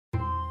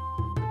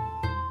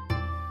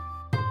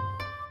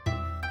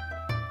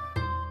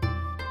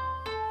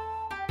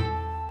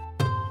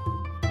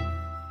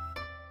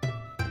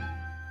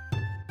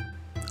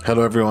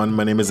Hello everyone,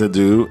 my name is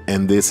Edu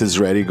and this is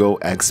Ready Go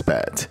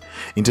Expat.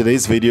 In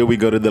today's video we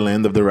go to the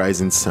land of the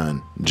rising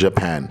sun,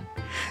 Japan.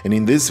 And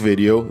in this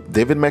video,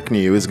 David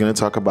McNeill is going to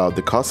talk about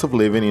the cost of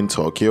living in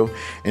Tokyo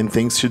and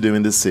things to do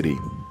in the city.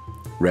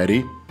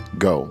 Ready?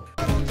 Go.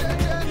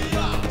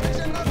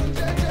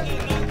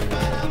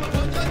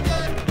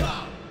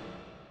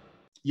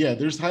 Yeah,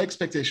 there's high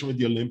expectation with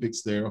the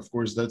Olympics there. Of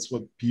course, that's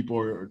what people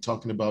are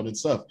talking about and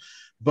stuff.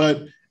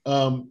 But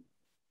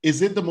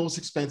is it the most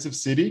expensive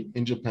city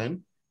in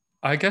Japan?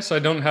 I guess I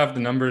don't have the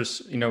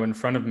numbers, in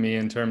front of me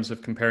in terms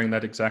of comparing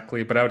that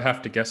exactly, but I would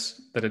have to guess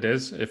that it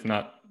is. If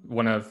not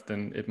one of,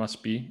 then it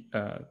must be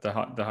the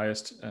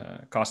highest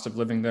cost of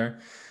living there.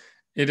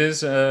 It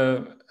is.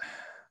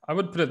 I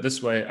would put it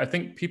this way. I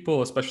think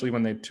people, especially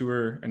when they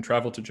tour and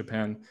travel to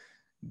Japan,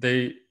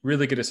 they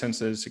really get a sense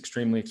that it's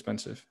extremely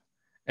expensive.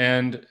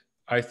 And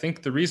I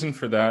think the reason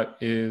for that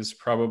is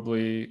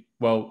probably,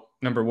 well,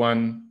 number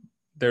one,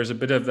 there's a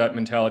bit of that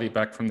mentality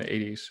back from the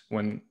 80s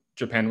when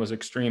Japan was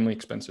extremely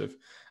expensive.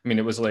 I mean,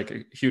 it was like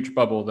a huge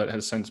bubble that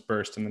has since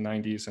burst in the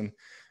 90s, and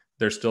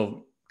they're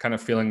still kind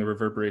of feeling the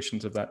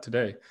reverberations of that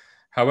today.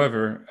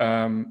 However,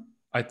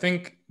 I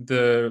think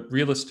the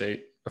real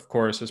estate, of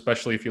course,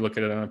 especially if you look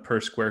at it on a per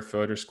square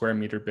foot or square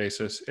meter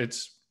basis,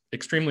 it's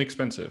extremely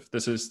expensive.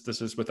 This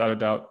is without a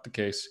doubt the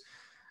case.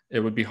 It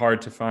would be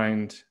hard to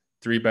find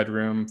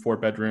 3-bedroom,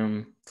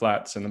 4-bedroom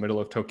flats in the middle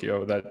of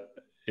Tokyo that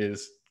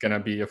is going to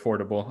be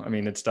affordable. I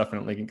mean, it's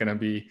definitely going to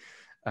be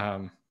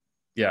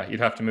you'd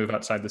have to move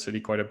outside the city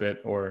quite a bit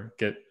or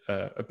get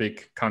a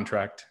big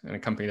contract and a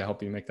company to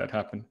help you make that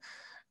happen.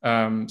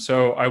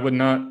 So I would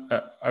not,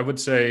 I would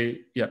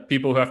say,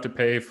 people who have to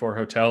pay for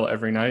hotel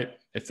every night,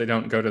 if they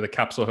don't go to the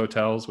capsule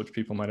hotels, which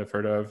people might have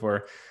heard of,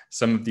 or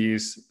some of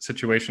these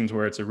situations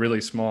where it's a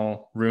really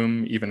small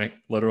room, even a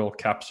literal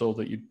capsule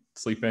that you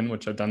sleep in,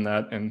 which I've done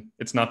that. And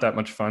it's not that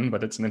much fun,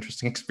 but it's an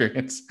interesting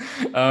experience.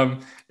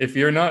 If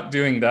you're not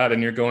doing that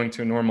and you're going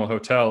to a normal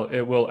hotel,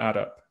 it will add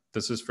up.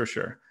 This is for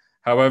sure.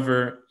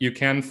 However, you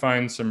can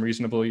find some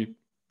reasonably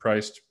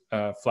priced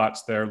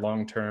flats there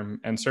long-term.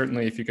 And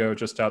certainly if you go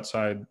just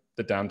outside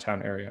the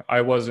downtown area.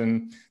 I was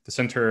in the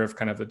center of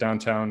kind of the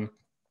downtown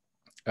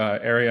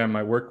area.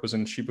 My work was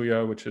in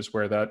Shibuya, which is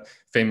where that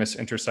famous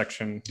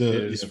intersection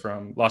is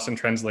from Lost in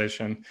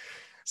Translation.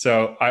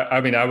 So I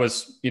mean, I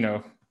was,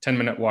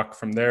 10-minute walk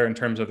from there in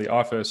terms of the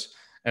office.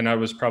 And I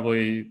was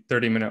probably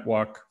 30-minute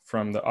walk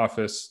from the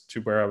office to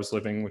where I was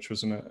living, which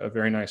was in a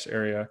very nice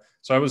area.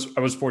 So I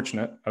was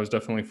fortunate. I was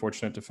definitely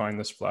fortunate to find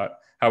this flat.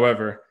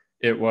 However,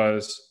 it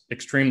was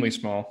extremely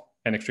small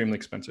and extremely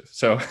expensive.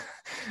 So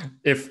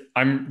if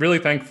I'm really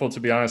thankful, to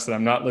be honest, that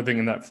I'm not living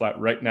in that flat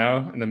right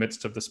now in the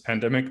midst of this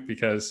pandemic,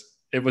 because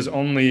it was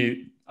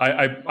only,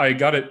 I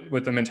got it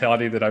with the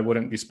mentality that I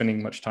wouldn't be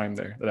spending much time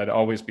there, that I'd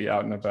always be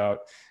out and about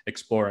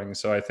exploring.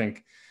 So I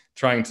think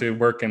trying to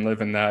work and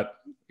live in that,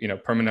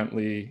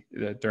 permanently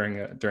during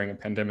a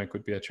pandemic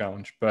would be a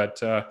challenge.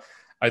 But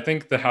I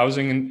think the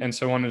housing and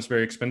so on is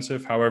very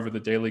expensive. However, the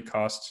daily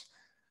costs,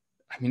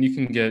 I mean, you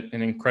can get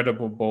an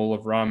incredible bowl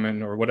of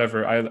ramen or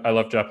whatever. I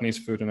love Japanese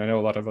food, and I know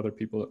a lot of other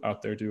people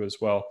out there do as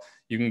well.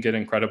 You can get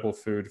incredible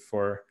food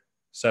for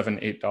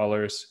 $7,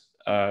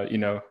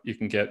 $8. You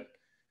can get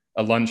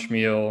a lunch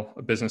meal,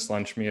 a business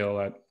lunch meal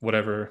at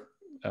whatever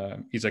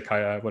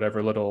izakaya,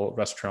 whatever little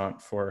restaurant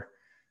for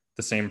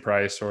the same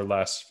price or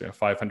less,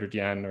 500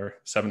 yen or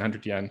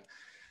 700 yen.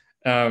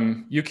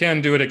 You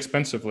can do it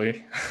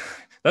expensively.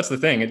 That's the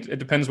thing. It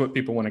depends what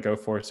people want to go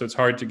for. So it's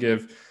hard to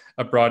give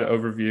a broad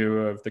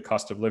overview of the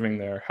cost of living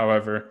there.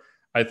 However,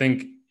 I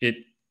think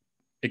it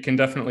can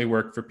definitely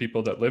work for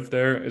people that live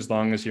there, as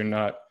long as you're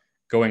not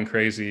going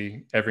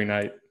crazy every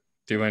night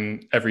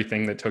doing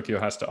everything that Tokyo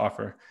has to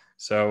offer.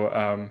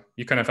 So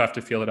you kind of have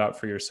to feel it out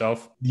for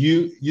yourself.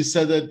 You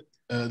said that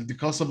the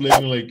cost of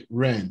living, like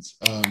rent,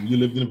 you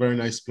lived in a very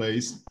nice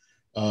place,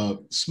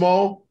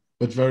 small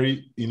but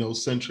very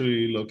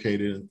centrally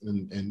located,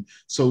 and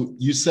so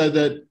you said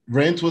that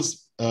rent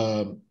was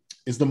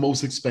is the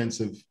most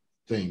expensive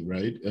thing,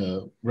 right?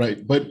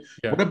 Right. But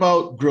Yeah. what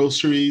about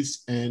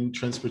groceries and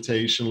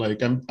transportation?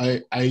 Like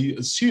I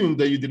assume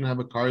that you didn't have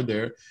a car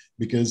there,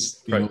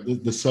 because Right.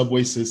 the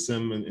subway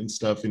system and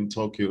stuff in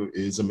Tokyo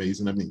is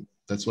amazing. I mean,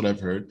 that's what I've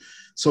heard.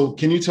 So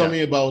can you tell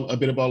me about a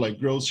bit about like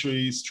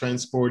groceries,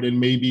 transport, and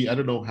maybe, I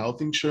don't know,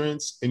 health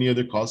insurance, any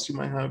other costs you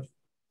might have?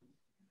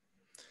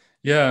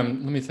 Yeah,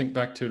 let me think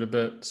back to it a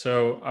bit.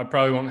 So I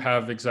probably won't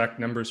have exact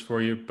numbers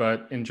for you,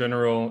 but in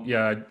general,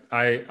 yeah,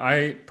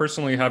 I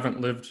personally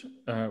haven't lived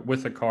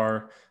with a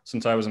car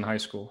since I was in high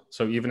school.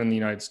 So even in the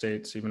United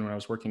States, even when I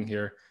was working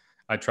here,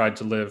 I tried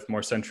to live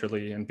more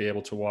centrally and be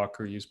able to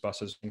walk or use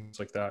buses, things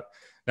like that.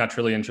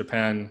 Naturally, in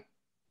Japan,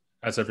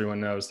 as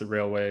everyone knows, the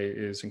railway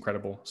is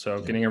incredible. So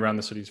Yeah. getting around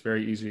the city is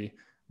very easy.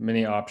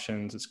 Many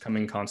options. It's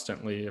coming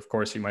constantly. Of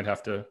course, you might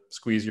have to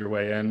squeeze your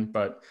way in,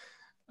 but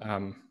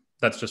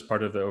that's just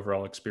part of the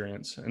overall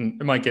experience.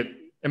 And it might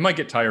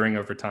get tiring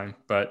over time,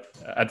 but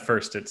at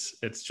first,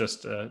 it's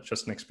just an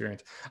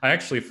experience. I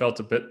actually felt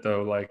a bit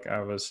though like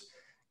I was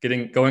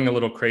going a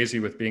little crazy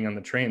with being on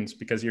the trains,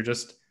 because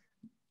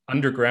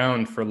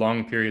underground for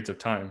long periods of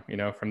time, you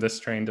know, from this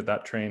train to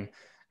that train.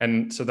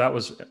 And so that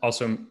was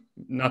also,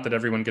 not that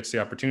everyone gets the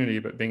opportunity,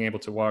 but being able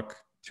to walk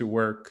to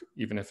work,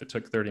 even if it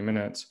took 30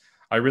 minutes,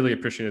 I really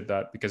appreciated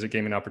that because it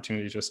gave me an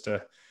opportunity just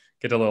to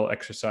get a little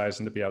exercise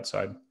and to be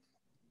outside.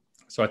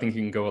 So I think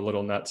you can go a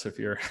little nuts if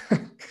you're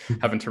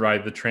having to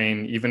ride the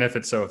train, even if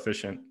it's so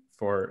efficient,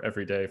 for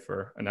every day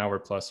for an hour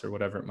plus or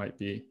whatever it might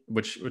be,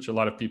 which a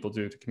lot of people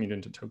do to commute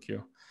into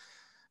Tokyo.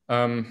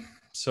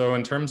 So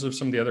in terms of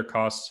some of the other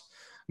costs,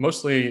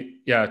 mostly,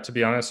 yeah, to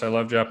be honest, I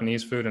love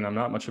Japanese food and I'm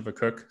not much of a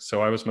cook.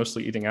 So I was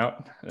mostly eating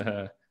out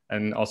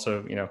and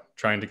also, you know,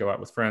 trying to go out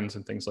with friends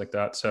and things like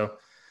that. So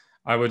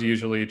I would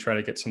usually try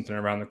to get something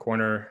around the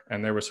corner.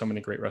 And there were so many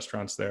great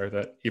restaurants there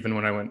that even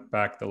when I went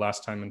back the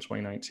last time in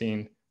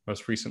 2019,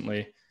 most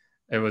recently,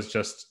 it was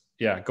just,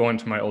 yeah, going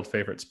to my old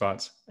favorite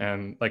spots.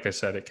 And like I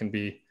said, it can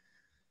be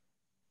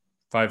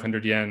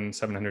 500 yen,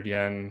 700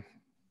 yen,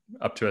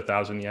 up to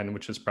 1,000 yen,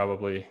 which is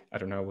probably, I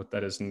don't know what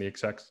that is in the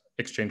exact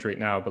exchange rate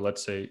now, but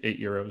let's say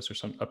 €8 or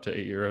some, up to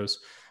 €8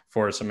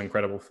 for some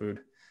incredible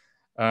food.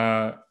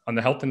 On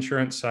the health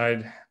insurance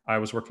side, I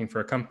was working for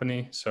a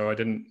company, so I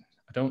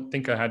don't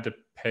think I had to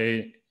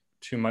pay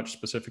too much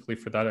specifically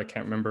for that. I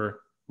can't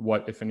remember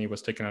what, if any,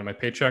 was taken out of my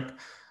paycheck.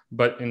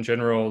 But in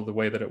general, the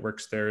way that it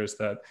works there is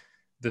that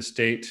the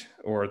state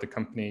or the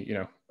company, you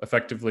know,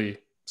 effectively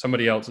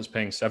somebody else is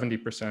paying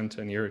 70%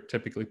 and you're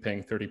typically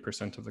paying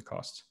 30% of the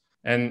costs.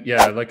 And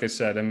yeah, like I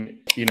said,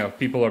 you know,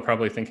 people are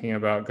probably thinking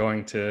about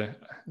going to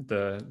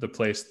the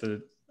place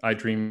that I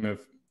dream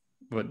of,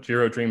 what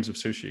Jiro Dreams of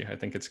Sushi, I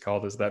think it's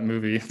called, is that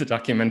movie, the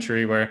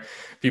documentary where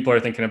people are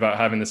thinking about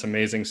having this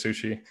amazing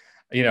sushi.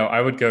 You know, I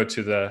would go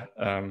to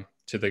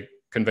the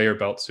conveyor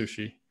belt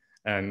sushi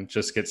and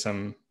just get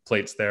some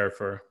plates there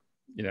for,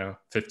 you know,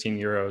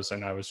 €15,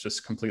 and I was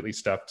just completely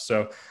stuffed.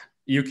 So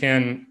you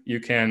can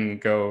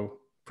go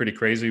pretty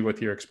crazy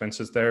with your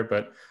expenses there,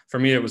 but for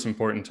me it was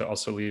important to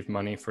also leave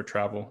money for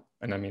travel.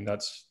 And I mean,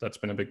 that's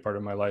been a big part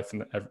of my life,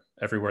 and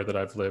everywhere that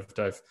I've lived,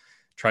 I've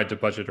tried to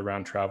budget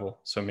around travel.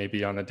 So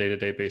maybe on a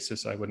day-to-day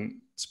basis, I wouldn't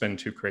spend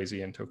too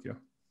crazy in Tokyo.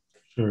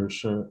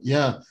 Sure.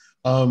 Yeah.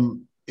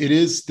 It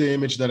is the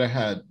image that I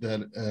had,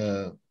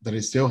 that I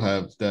still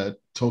have, that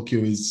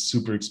Tokyo is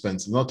super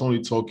expensive. Not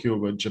only Tokyo,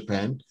 but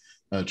Japan,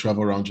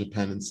 travel around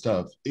Japan and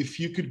stuff. If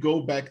you could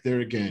go back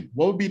there again,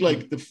 what would be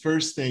like the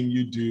first thing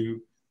you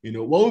do? You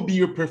know, what would be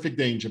your perfect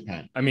day in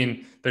Japan? I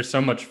mean, there's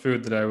so much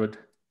food that I would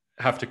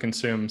have to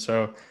consume.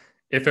 So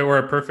if it were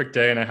a perfect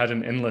day and I had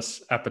an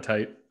endless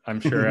appetite, I'm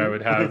sure I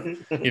would have,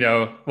 you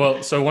know,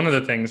 well, so one of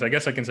the things, I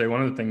guess I can say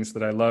one of the things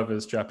that I love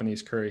is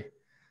Japanese curry.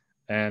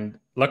 And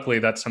luckily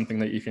that's something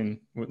that you can,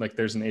 like,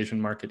 there's an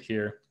Asian market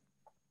here.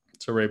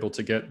 So we're able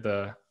to get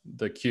the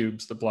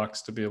cubes, the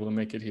blocks, to be able to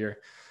make it here.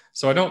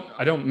 So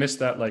I don't miss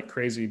that like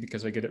crazy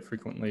because I get it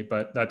frequently,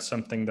 but that's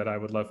something that I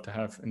would love to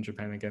have in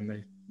Japan again.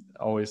 They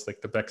always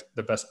like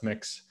the best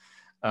mix.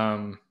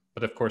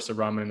 But of course the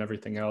ramen and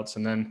everything else.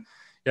 And then,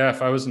 yeah,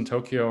 if I was in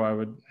Tokyo, I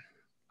would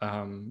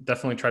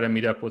definitely try to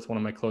meet up with one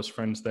of my close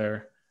friends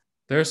there.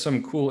 There's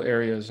some cool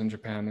areas in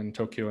Japan, in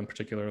Tokyo in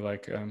particular,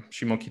 like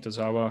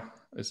Shimokitazawa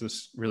is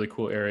this really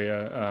cool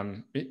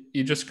area.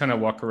 You just kind of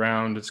walk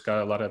around. It's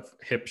got a lot of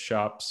hip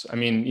shops. I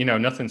mean, you know,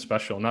 nothing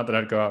special. Not that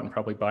I'd go out and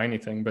probably buy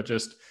anything, but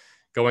just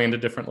going into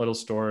different little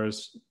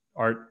stores,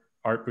 art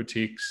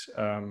boutiques,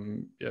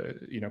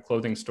 you know,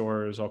 clothing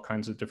stores, all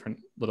kinds of different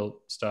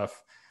little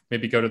stuff.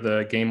 Maybe go to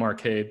the game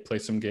arcade, play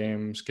some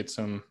games, get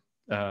some,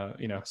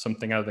 you know,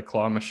 something out of the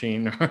claw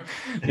machine, or,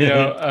 you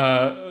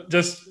know,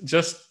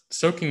 just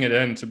soaking it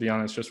in, to be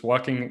honest, just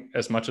walking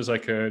as much as I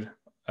could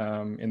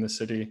in the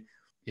city.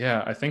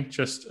 Yeah, I think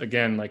just,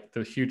 again, like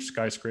the huge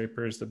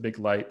skyscrapers, the big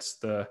lights,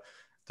 the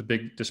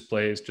big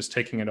displays, just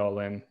taking it all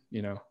in,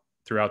 you know,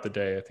 throughout the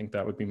day. I think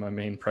that would be my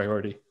main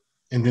priority.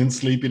 And then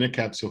sleep in a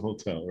capsule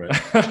hotel,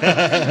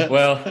 right?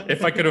 Well,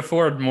 if I could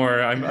afford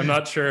more, I'm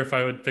not sure if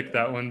I would pick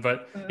that one.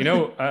 But, you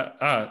know,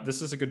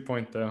 this is a good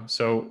point, though.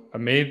 So a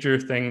major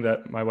thing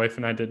that my wife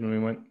and I did when we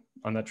went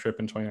on that trip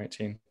in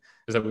 2019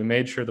 is that we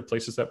made sure the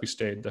places that we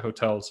stayed, the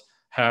hotels,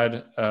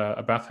 had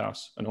a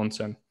bathhouse, an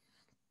onsen,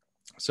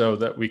 so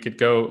that we could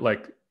go,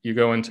 like, you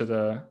go into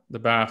the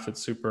bath,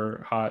 it's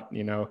super hot,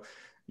 you know,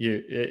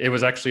 it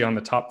was actually on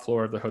the top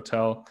floor of the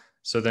hotel.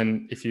 So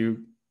then if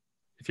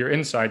you're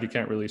inside, you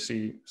can't really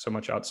see so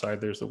much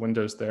outside. There's the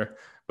windows there,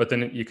 but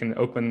then you can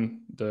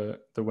open the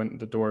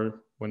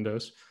door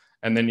windows,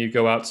 and then you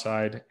go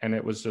outside, and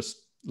it was just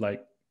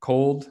like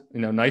cold,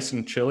 you know, nice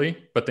and chilly.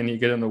 But then you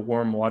get in the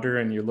warm water,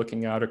 and you're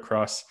looking out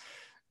across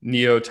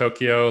Neo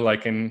Tokyo,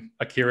 like in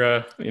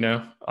Akira, you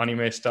know,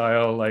 anime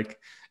style. Like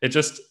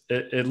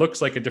it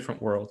looks like a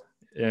different world.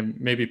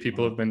 And maybe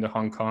people who've been to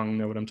Hong Kong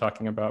know what I'm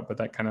talking about, but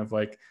that kind of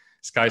like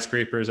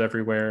skyscrapers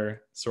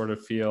everywhere sort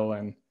of feel.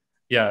 And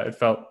yeah,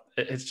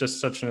 it's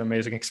just such an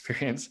amazing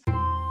experience.